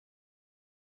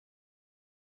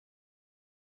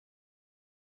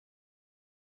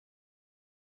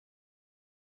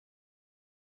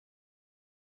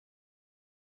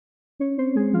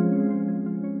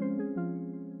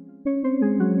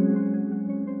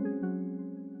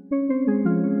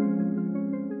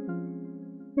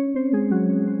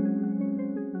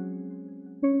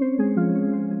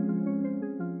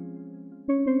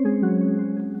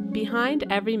Behind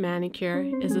every manicure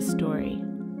is a story.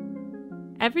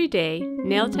 Every day,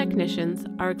 nail technicians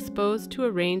are exposed to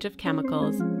a range of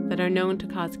chemicals that are known to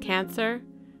cause cancer,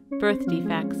 birth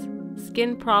defects,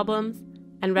 skin problems,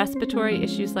 and respiratory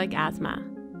issues like asthma.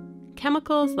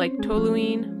 Chemicals like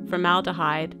toluene,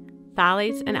 formaldehyde,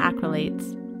 phthalates, and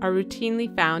acrylates are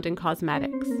routinely found in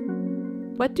cosmetics.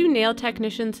 What do nail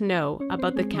technicians know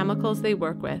about the chemicals they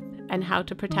work with and how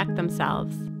to protect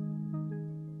themselves?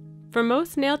 For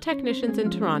most nail technicians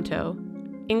in Toronto,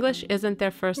 English isn't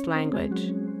their first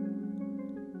language.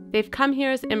 They've come here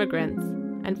as immigrants,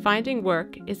 and finding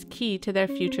work is key to their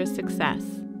future success.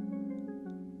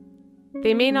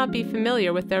 They may not be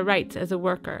familiar with their rights as a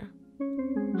worker.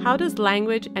 How does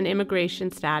language and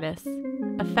immigration status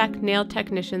affect nail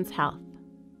technicians' health?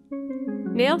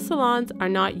 Nail salons are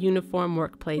not uniform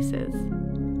workplaces.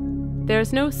 There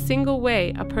is no single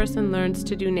way a person learns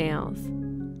to do nails.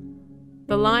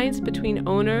 The lines between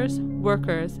owners,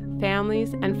 workers,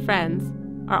 families, and friends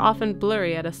are often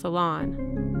blurry at a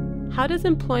salon. How does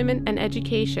employment and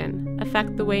education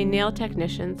affect the way nail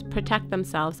technicians protect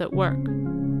themselves at work?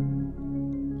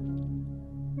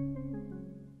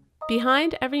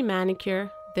 Behind every manicure,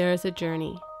 there is a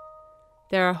journey.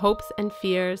 There are hopes and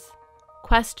fears,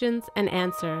 questions and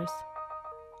answers.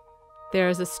 There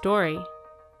is a story.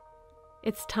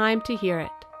 It's time to hear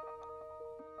it.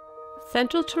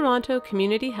 Central Toronto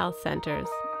Community Health Centres,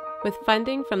 with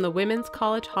funding from the Women's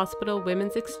College Hospital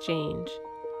Women's Exchange,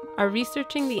 are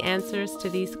researching the answers to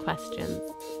these questions.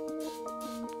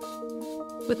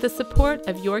 With the support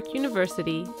of York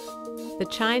University, the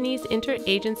Chinese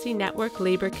Interagency Network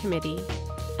Labour Committee,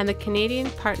 and the Canadian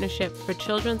Partnership for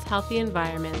Children's Healthy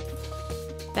Environments,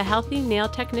 the Healthy Nail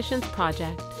Technicians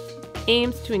Project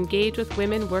aims to engage with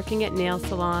women working at nail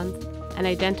salons and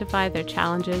identify their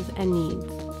challenges and needs.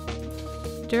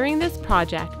 During this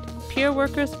project, peer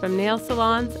workers from nail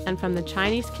salons and from the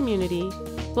Chinese community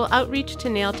will outreach to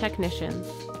nail technicians.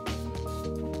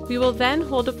 We will then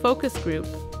hold a focus group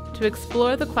to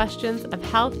explore the questions of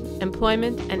health,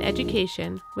 employment, and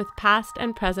education with past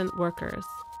and present workers.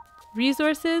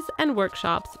 Resources and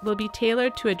workshops will be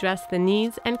tailored to address the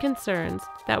needs and concerns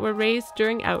that were raised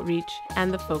during outreach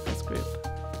and the focus group.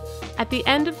 At the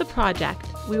end of the project,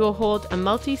 we will hold a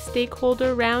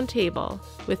multi-stakeholder roundtable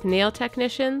with nail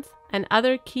technicians and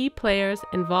other key players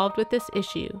involved with this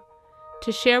issue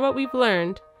to share what we've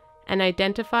learned and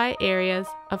identify areas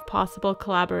of possible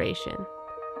collaboration.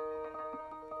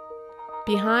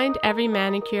 Behind every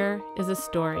manicure is a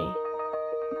story.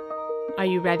 Are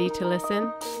you ready to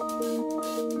listen?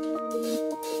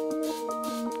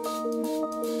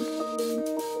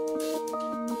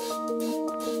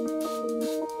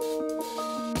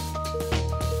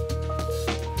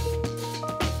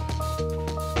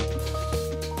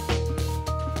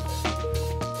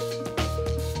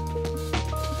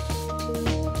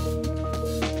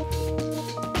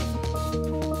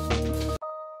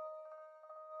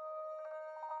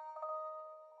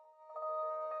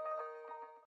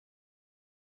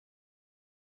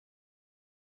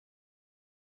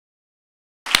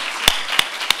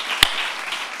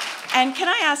 And can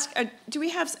I ask, do we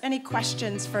have any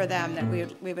questions for them that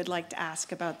we would like to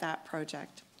ask about that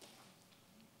project?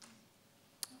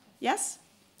 Yes?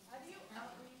 How do you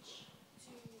outreach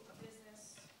to a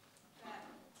business that,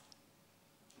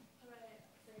 how do I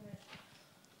frame it?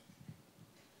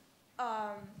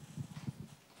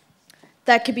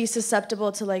 That could be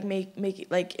susceptible to like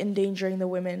like endangering the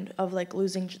women of like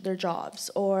losing their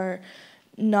jobs or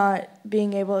not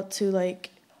being able to like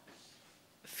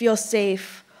feel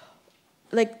safe,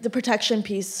 like the protection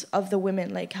piece of the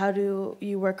women. Like how do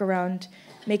you work around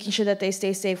making sure that they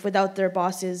stay safe without their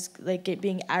bosses like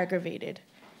being aggravated?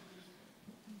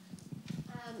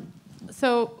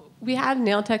 So we have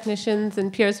nail technicians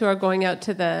and peers who are going out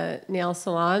to the nail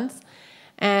salons,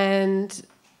 and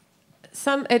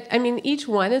each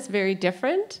one is very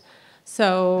different.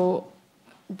 So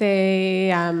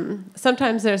they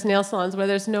sometimes there's nail salons where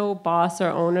there's no boss or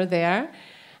owner there.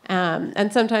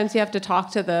 And sometimes you have to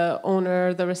talk to the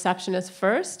owner, the receptionist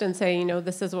first and say,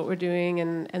 this is what we're doing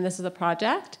and this is a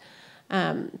project.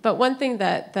 But one thing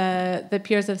that the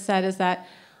peers have said is that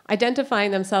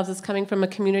identifying themselves as coming from a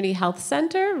community health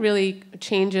center really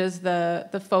changes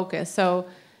the focus. So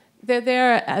they're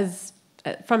there as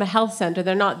from a health center.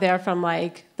 They're not there from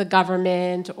like the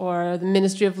government or the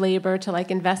Ministry of Labor to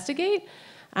like investigate.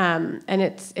 And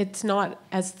it's not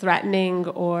as threatening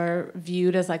or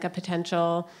viewed as like a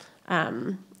potential,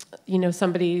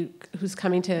 somebody who's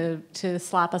coming to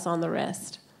slap us on the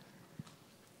wrist.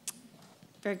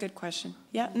 Very good question.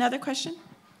 Yeah, another question?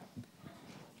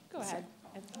 Go ahead.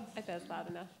 I bet it's loud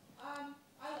enough. I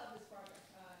love this project.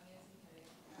 Nancy Hynie,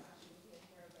 actually taking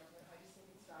care of government. I just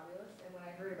think it's fabulous. And when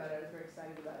I heard about it, I was very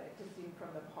excited about it, just even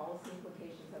from the policy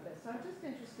implications of this. So I'm just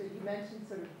interested, you mentioned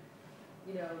sort of,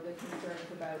 the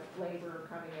concerns about labor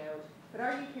coming out. But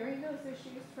are you hearing those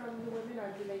issues from the women?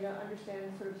 Or do they not understand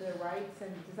sort of their rights?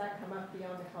 And does that come up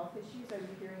beyond the health issues? Are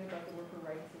you hearing about the worker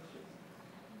rights issues?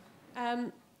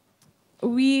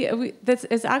 This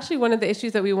is actually one of the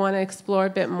issues that we want to explore a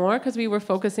bit more, because we were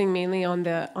focusing mainly on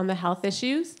the health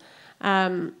issues.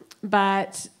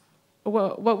 But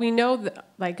what we know,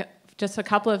 just a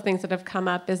couple of things that have come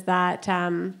up is that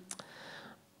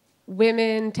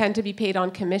women tend to be paid on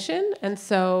commission, and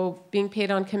so being paid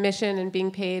on commission and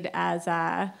being paid as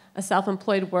a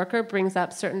self-employed worker brings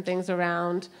up certain things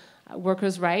around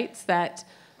workers' rights that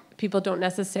people don't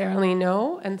necessarily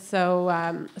know, and so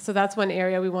that's one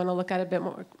area we want to look at a bit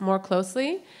more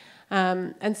closely.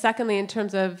 And secondly, in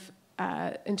terms of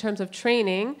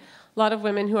training, a lot of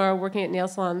women who are working at nail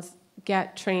salons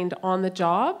get trained on the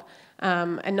job,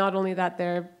 and not only that,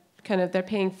 they're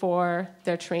paying for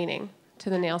their training to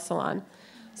the nail salon.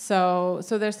 So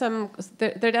there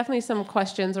are definitely some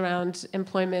questions around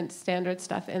employment standard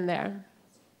stuff in there.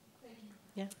 Thank you.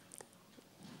 Yeah.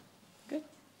 Good.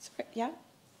 Sorry. Yeah.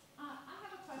 I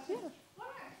have a question. Yeah. What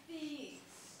are the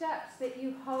steps that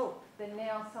you hope the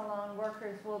nail salon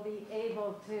workers will be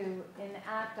able to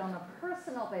enact on a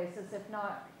personal basis,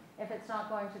 if it's not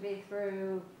going to be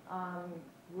through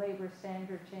labor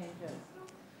standard changes?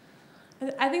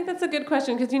 I think that's a good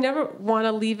question, because you never want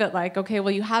to leave it like, okay,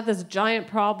 well, you have this giant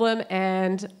problem,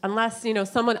 and unless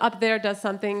someone up there does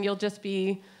something, you'll just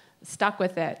be stuck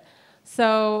with it.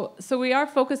 So we are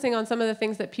focusing on some of the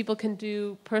things that people can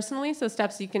do personally, so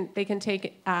steps they can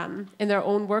take in their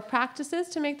own work practices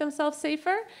to make themselves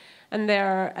safer. And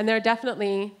there are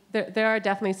definitely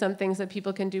some things that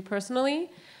people can do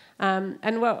personally.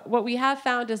 And what we have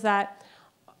found is that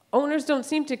owners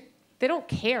they don't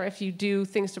care if you do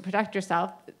things to protect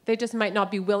yourself. They just might not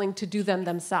be willing to do them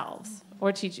themselves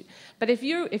or teach you. But if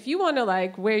you want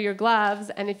to wear your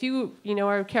gloves, and if you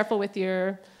are careful with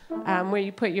your where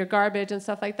you put your garbage and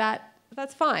stuff like that,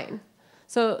 that's fine.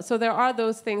 So there are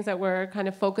those things that we're kind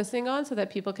of focusing on, so that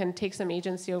people can take some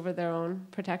agency over their own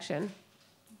protection.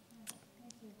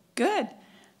 Good.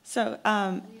 So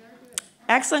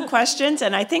excellent questions,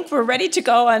 and I think we're ready to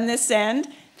go on this end.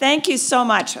 Thank you so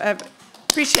much. I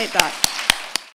appreciate that.